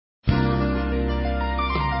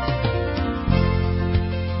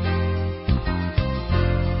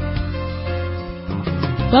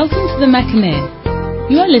Welcome to the Banquet.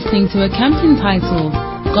 You are listening to a camp entitled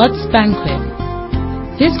God's Banquet.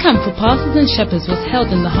 This camp for pastors and shepherds was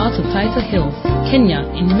held in the heart of Taita Hills, Kenya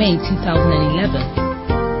in May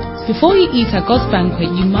 2011. Before you eat at God's Banquet,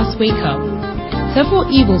 you must wake up. Several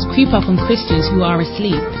evils creep up on Christians who are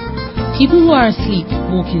asleep. People who are asleep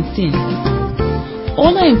walk in sin.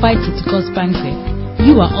 All are invited to God's Banquet.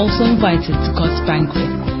 You are also invited to God's Banquet.